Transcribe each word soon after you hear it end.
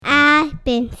I've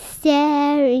been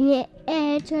staring at the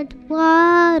edge of the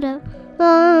water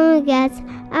long as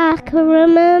I can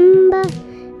remember,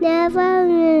 never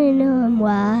really knowing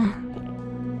why.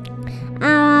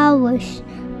 I wish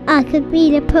I could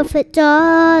be the perfect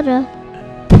daughter.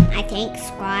 I take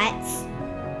squats.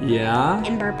 Yeah?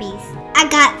 And burpees. I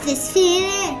got this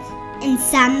feeling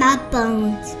inside my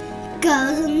bones.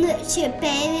 Goes on the shit,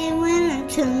 baby, when I'm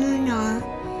turning on.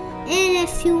 And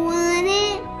if you want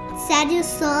it, inside your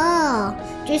soul,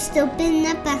 just open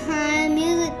up behind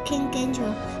music and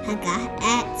control. I got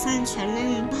that sunshine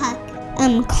in the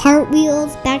pocket.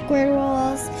 Cartwheels, backward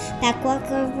rolls, back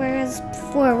walkovers,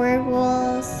 forward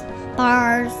rolls,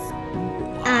 bars,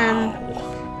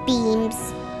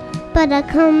 beams. But I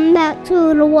come back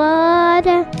to the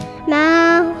water,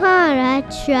 my heart I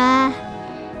try.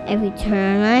 Every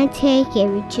turn I take,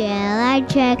 every trail I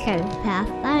check, every path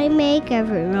I make,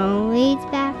 every road leads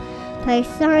back.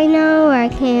 Place I know I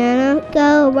cannot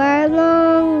go where I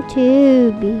long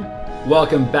to be.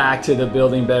 Welcome back to the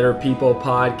Building Better People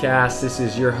podcast. This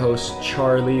is your host,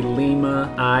 Charlie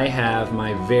Lima. I have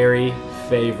my very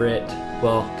favorite,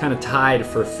 well, kind of tied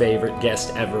for favorite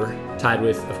guest ever. Tied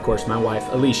with, of course, my wife,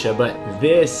 Alicia. But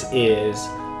this is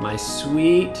my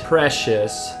sweet,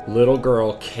 precious little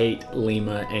girl, Kate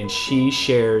Lima, and she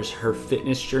shares her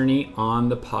fitness journey on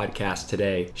the podcast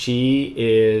today. She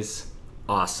is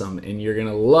awesome, and you're going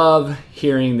to love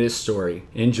hearing this story.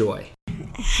 Enjoy.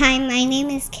 Hi, my name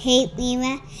is Kate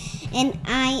Lima, and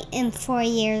I am 4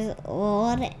 years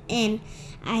old, and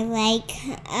I like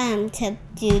to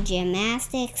do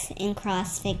gymnastics and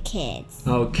CrossFit Kids.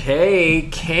 Okay,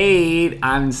 Kate,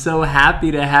 I'm so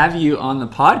happy to have you on the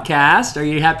podcast. Are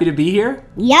you happy to be here?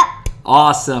 Yep.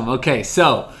 Awesome. Okay,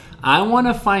 so I want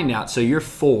to find out. So you're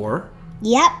 4.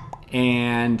 Yep.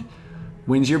 And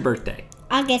when's your birthday?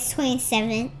 August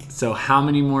 27th. So how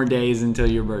many more days until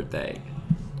your birthday?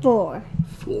 4.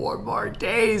 4 more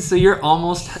days. So you're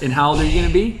almost, and how old are you going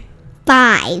to be?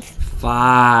 5.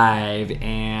 5.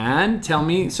 And tell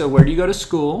me, so where do you go to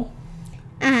school?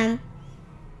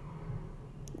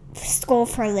 School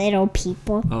for little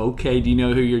people. Okay, do you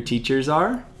know who your teachers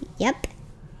are? Yep.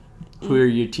 Who are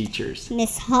your teachers?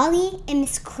 Miss Holly and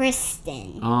Miss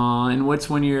Kristen. And what's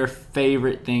one of your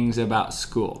favorite things about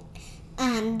school?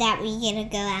 That we get to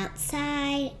go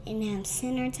outside and have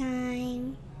center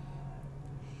time.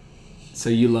 So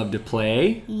you love to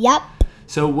play? Yep.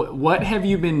 So what have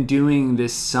you been doing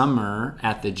this summer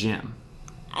at the gym?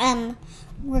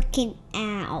 Working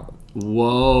out.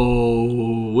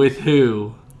 Whoa, with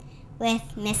who?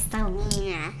 With Miss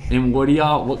Selena. And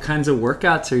what kinds of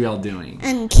workouts are y'all doing?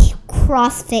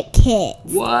 CrossFit Kids.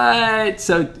 What?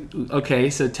 So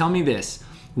tell me this.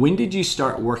 When did you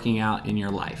start working out in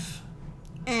your life?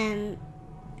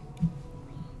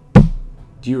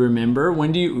 Do you remember?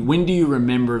 When do you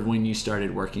remember when you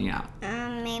started working out?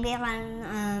 Maybe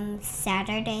on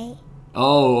Saturday.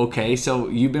 Oh, okay. So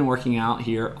you've been working out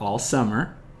here all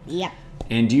summer. Yep.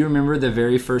 And do you remember the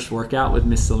very first workout with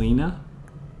Miss Selena?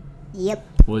 Yep.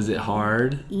 Was it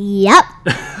hard? Yep.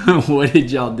 What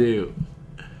did y'all do?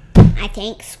 I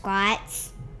think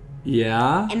squats.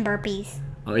 Yeah? And burpees.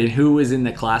 Oh, and who was in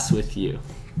the class with you?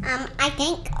 I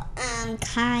think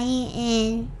Kai,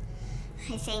 and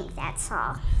I think that's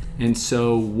all. And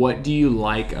so what do you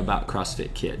like about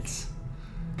CrossFit Kids?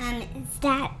 Is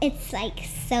that it's like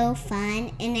so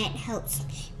fun, and it helps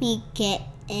me get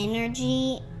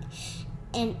energy,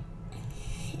 and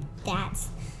that's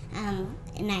and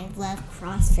I love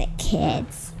CrossFit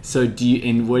Kids. So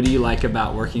what do you like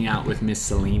about working out with Miss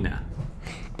Selena?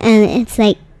 It's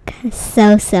like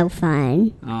so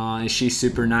fun. Is she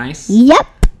super nice? Yep.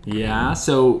 Yeah.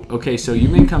 So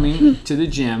you've been coming to the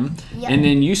gym, yep. And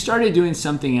then you started doing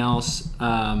something else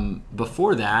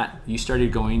before that. You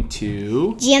started going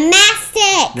to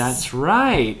gymnastics. That's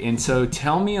right. And so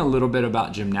tell me a little bit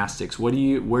about gymnastics. Where do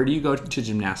you go to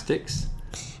gymnastics?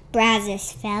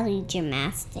 Brazos Valley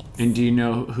Gymnastics. And do you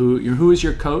know who is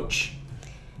your coach?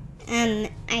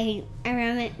 I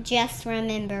just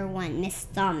remember one, Miss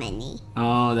Domini.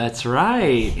 Oh, that's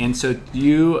right. And so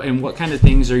and what kind of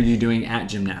things are you doing at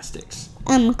gymnastics?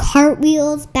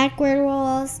 Cartwheels, backward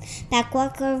rolls, back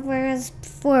walkovers,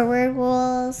 forward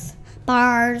rolls,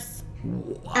 bars,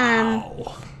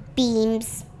 Wow.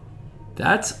 Beams.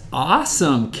 That's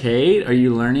awesome, Kate. Are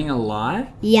you learning a lot?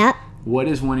 Yep. What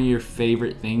is one of your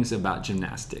favorite things about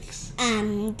gymnastics?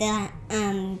 The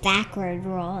backward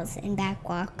rolls and back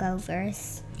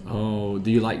walkovers. Oh,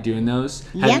 do you like doing those?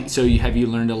 Yep. Have you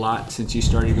learned a lot since you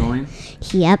started going?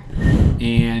 Yep.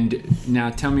 And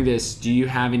now tell me this, do you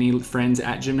have any friends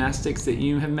at gymnastics that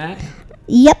you have met?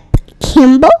 Yep.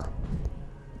 Campbell.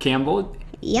 Campbell?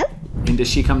 Yep. And does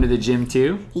she come to the gym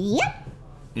too? Yep.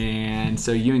 And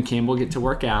so you and Campbell get to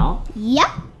work out. Yep.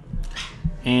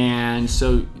 And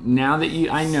so now that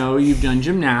I know you've done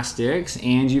gymnastics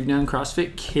and you've done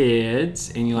CrossFit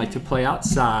Kids and you like to play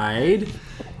outside,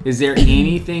 is there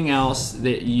anything else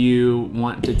that you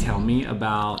want to tell me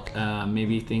about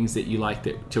maybe things that you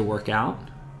like to work out?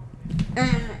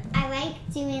 I like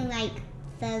doing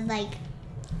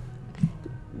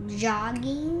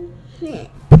jogging.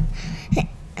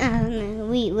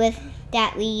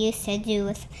 We used to do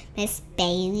with Miss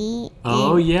Bailey.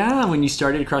 Oh yeah, when you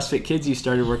started CrossFit Kids, you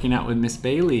started working out with Miss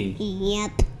Bailey.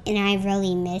 Yep, and I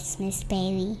really miss Miss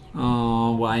Bailey.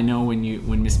 Oh well, I know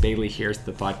when Miss Bailey hears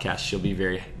the podcast, she'll be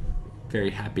very,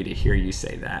 very happy to hear you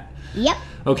say that. Yep.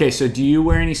 Okay, so do you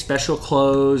wear any special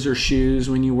clothes or shoes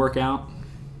when you work out?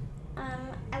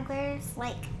 I wear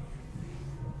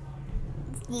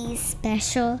these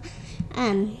special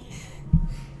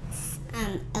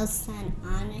Elsa and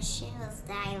Anna shoes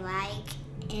that I like,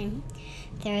 and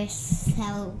they're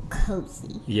so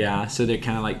cozy. Yeah, so they're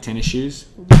kind of like tennis shoes.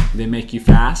 They make you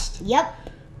fast. Yep.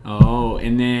 Oh,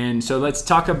 and then so let's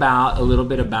talk a little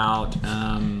bit about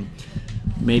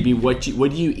maybe what do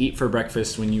you eat for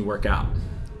breakfast when you work out?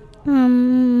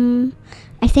 I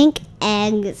think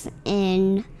eggs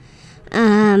and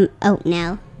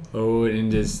oatmeal. Oh,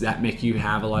 and does that make you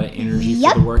have a lot of energy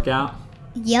Yep. for the workout?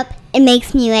 Yep. It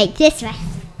makes me like this way.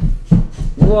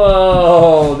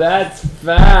 Whoa, that's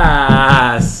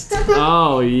fast.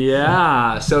 Oh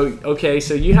yeah. So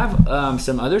you have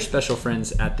some other special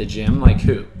friends at the gym, like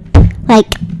who? Like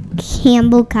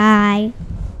Campbell Guy,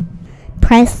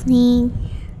 Presley,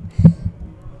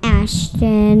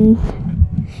 Ashton.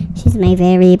 She's my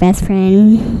very best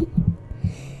friend.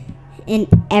 And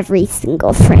every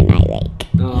single friend I like.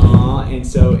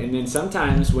 And then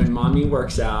sometimes when mommy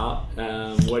works out,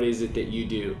 what is it that you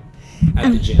do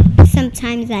at the gym?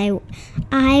 Sometimes I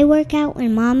work out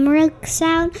when Mom works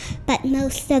out, but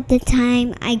most of the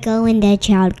time I go in the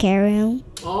childcare room.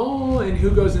 Oh, and who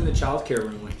goes in the childcare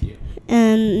room with you?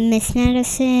 Miss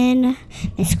Madison,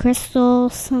 Miss Crystal,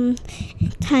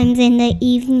 sometimes in the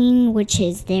evening, which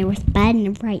is there with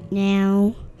Bud right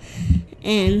now.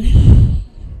 And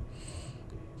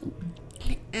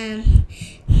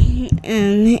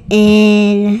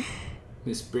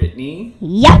Miss Brittany?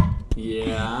 Yep.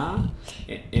 Yeah.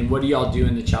 And what do y'all do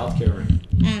in the childcare room?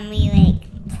 We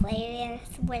play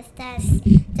with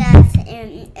stuff,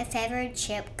 and if ever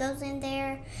Chip goes in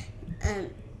there, and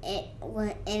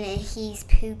he's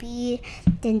poopy,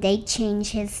 then they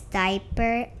change his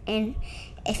diaper, and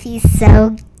if he's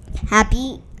so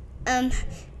happy,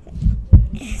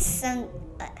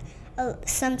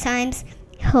 sometimes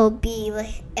he'll be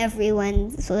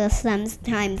everyone will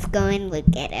sometimes go and look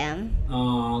at him.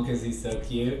 Oh, because he's so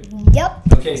cute? Yep.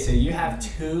 Okay, so you have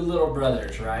 2 little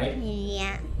brothers, right?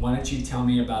 Yeah. Why don't you tell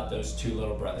me about those 2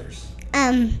 little brothers?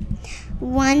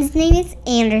 One's name is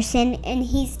Anderson, and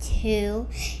he's 2.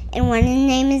 And one's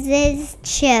name is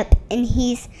Chip, and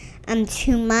he's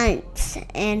 2 months.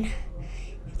 And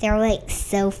they're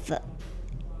so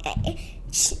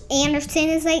Anderson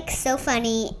is so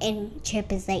funny, and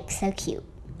Chip is so cute.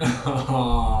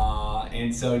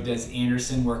 And so does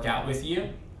Anderson work out with you?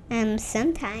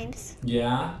 Sometimes.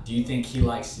 Yeah? Do you think he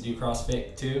likes to do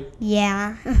CrossFit too?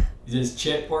 Yeah. Does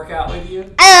Chip work out with you?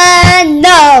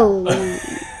 No.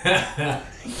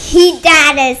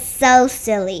 Dad is so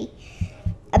silly.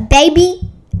 A baby,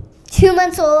 2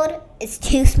 months old, is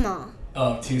too small.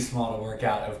 Oh, too small to work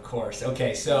out, of course.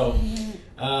 Okay, so,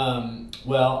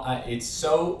 it's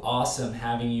so awesome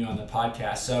having you on the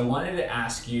podcast. So I wanted to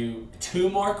ask you 2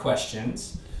 more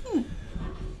questions.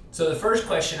 So the first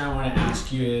question I want to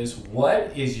ask you is,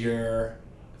 what is your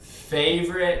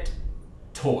favorite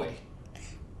toy?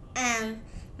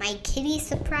 My kitty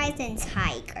surprise and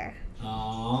tiger.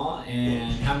 Aw,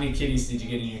 and how many kitties did you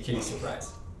get in your kitty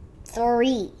surprise?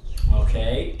 3.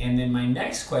 Okay, and then my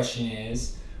next question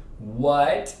is,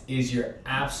 what is your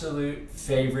absolute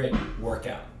favorite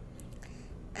workout?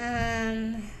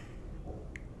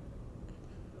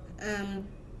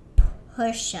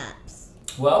 Push-ups.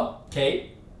 Well,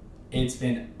 Kate, it's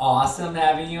been awesome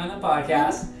having you on the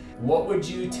podcast. What would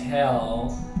you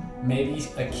tell maybe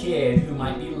a kid who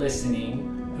might be listening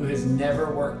who has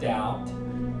never worked out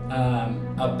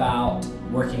about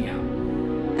working out?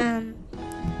 I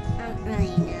don't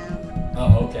really know.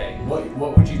 Oh, okay.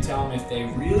 What would you tell them if they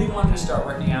really wanted to start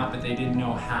working out but they didn't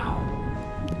know how?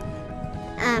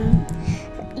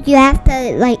 You have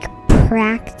to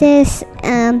practice.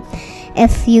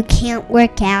 If you can't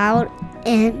work out,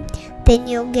 and then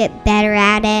you'll get better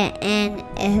at it. And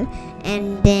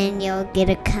And then you'll get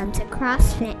to come to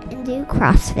CrossFit and do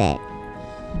CrossFit.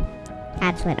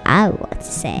 That's what I would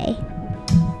say.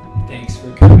 Thanks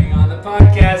for coming on the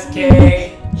podcast,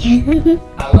 Kay.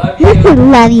 I love you.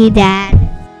 Love you, Dad.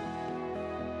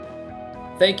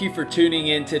 Thank you for tuning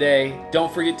in today.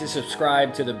 Don't forget to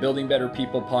subscribe to the Building Better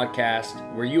People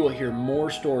podcast, where you will hear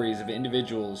more stories of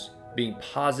individuals being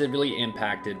positively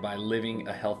impacted by living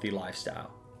a healthy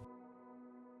lifestyle.